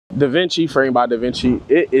Da Vinci, framed by Da Vinci.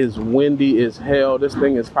 It is windy as hell. This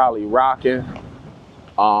thing is probably rocking.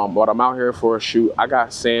 But I'm out here for a shoot. I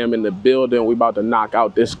got Sam in the building. We about to knock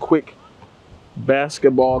out this quick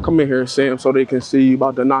basketball. Come in here, Sam, so they can see you.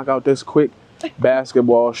 About to knock out this quick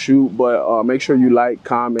basketball shoot. But make sure you like,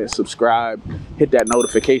 comment, subscribe, hit that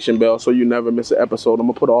notification bell so you never miss an episode. I'm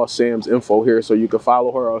gonna put all Sam's info here so you can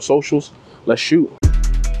follow her on socials. Let's shoot.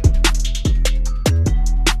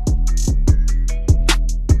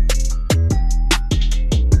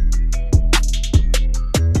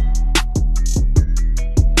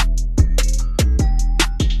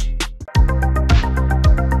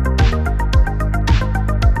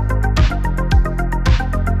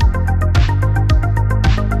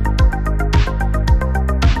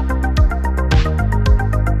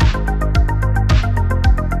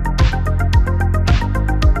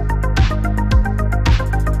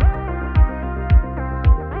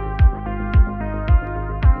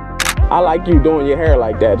 I like you doing your hair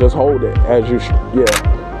like that. Just hold it as you,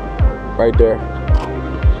 yeah, right there.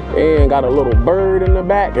 And got a little bird in the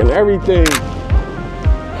back and everything.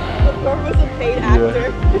 Before was a paid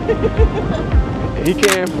actor. Yeah. He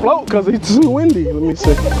can't float because he's too windy. Let me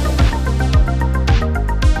see.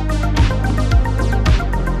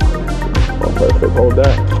 Oh, perfect. Hold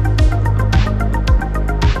that.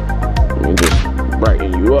 Let me just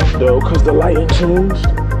brighten you up though, because the lighting changed.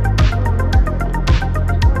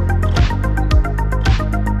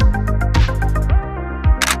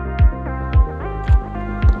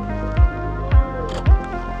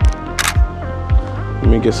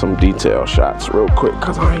 Let me get some detail shots real quick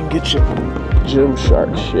because I ain't get your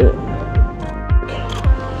Gymshark shit.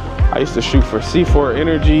 I used to shoot for C4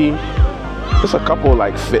 Energy. Just a couple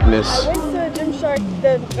like fitness. I went to Gymshark,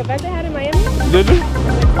 the event they had in Miami. Did you?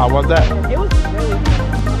 How was that? It was really fun.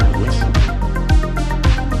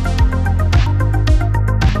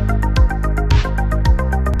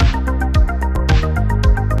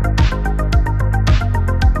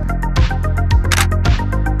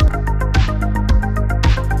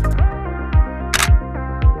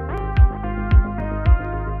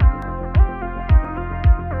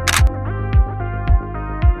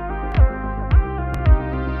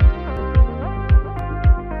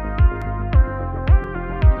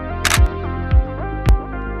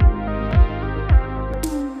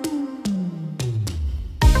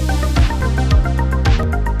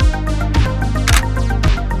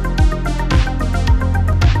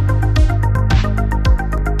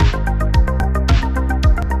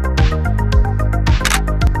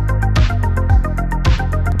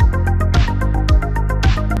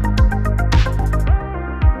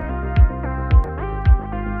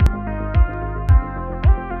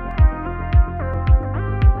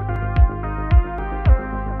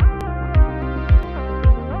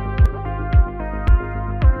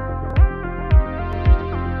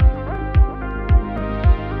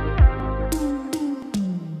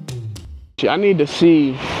 I need to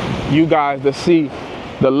see you guys to see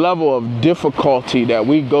the level of difficulty that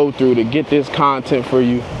we go through to get this content for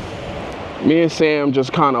you. Me and Sam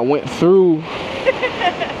just kind of went through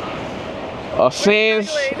a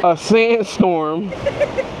sandstorm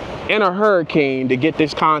and a hurricane to get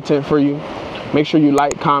this content for you. Make sure you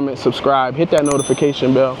like, comment, subscribe, hit that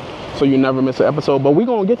notification bell so you never miss an episode. But we're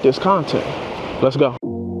gonna get this content. Let's go.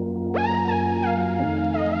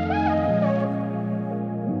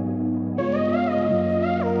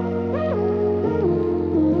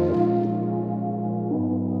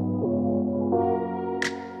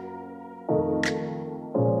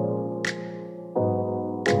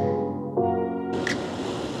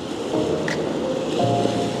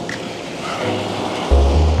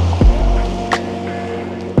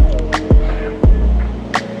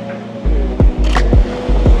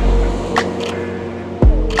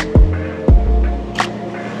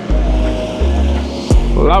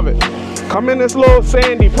 Love it. Come in this little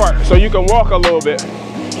sandy part so you can walk a little bit.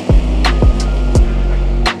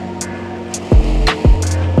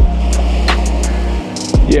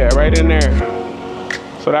 Yeah, right in there.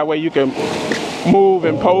 So that way you can move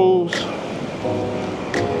and pose.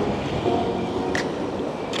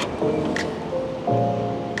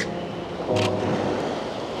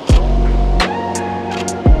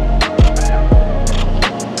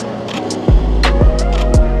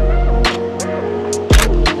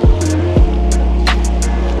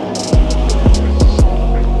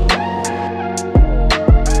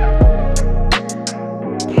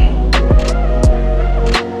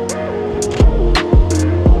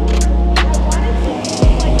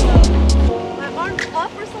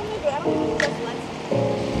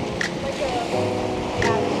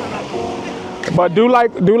 But do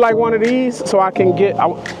like one of these so I can get,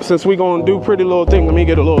 since we gonna do pretty little thing, let me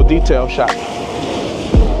get a little detail shot.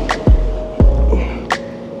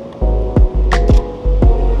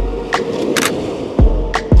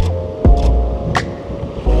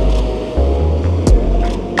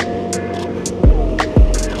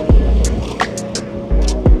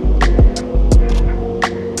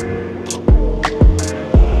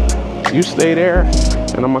 You stay there,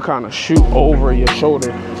 and I'm gonna kind of shoot over your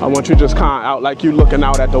shoulder. I want you just kind of out like you looking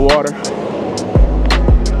out at the water.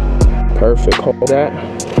 Perfect, hold that.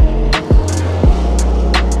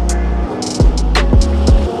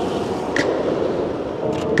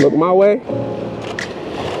 Look my way.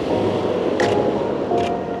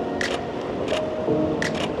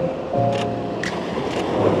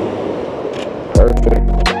 Perfect.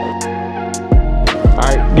 All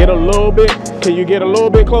right, get a little bit. Can you get a little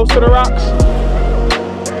bit close to the rocks?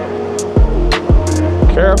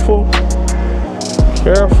 Careful.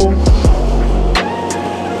 Careful.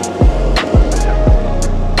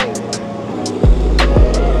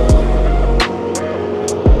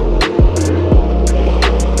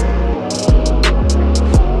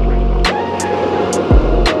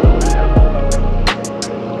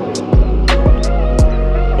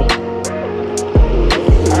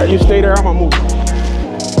 All right, you stay there, I'm gonna move.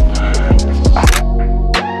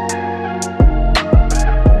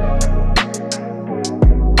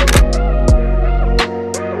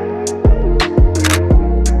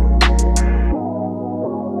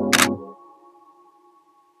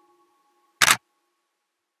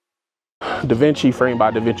 Da Vinci, frame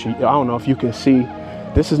by Da Vinci. I don't know if you can see,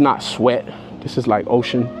 this is not sweat. This is like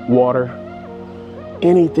ocean water.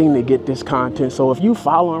 Anything to get this content. So if you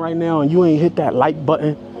following right now and you ain't hit that like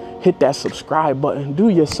button, hit that subscribe button. Do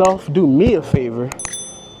me a favor.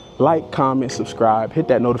 Like, comment, subscribe, hit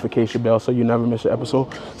that notification bell so you never miss an episode.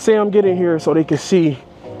 Sam, get in here so they can see.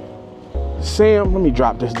 Sam, let me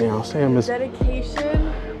drop this down. Sam is...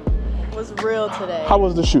 Dedication was real today. How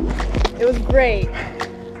was the shoot? It was great.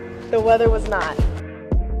 The weather was not.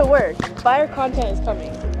 It worked. Fire content is coming.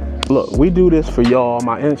 Look, we do this for y'all.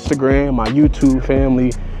 My Instagram, my YouTube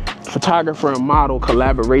family. Photographer and model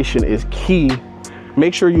collaboration is key.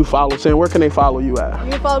 Make sure you follow Sam. Where can they follow you at?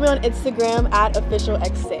 You can follow me on Instagram at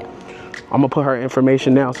officialxsam. I'm gonna put her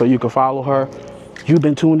information now so you can follow her. You've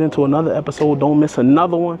been tuned into another episode. Don't miss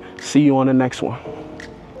another one. See you on the next one.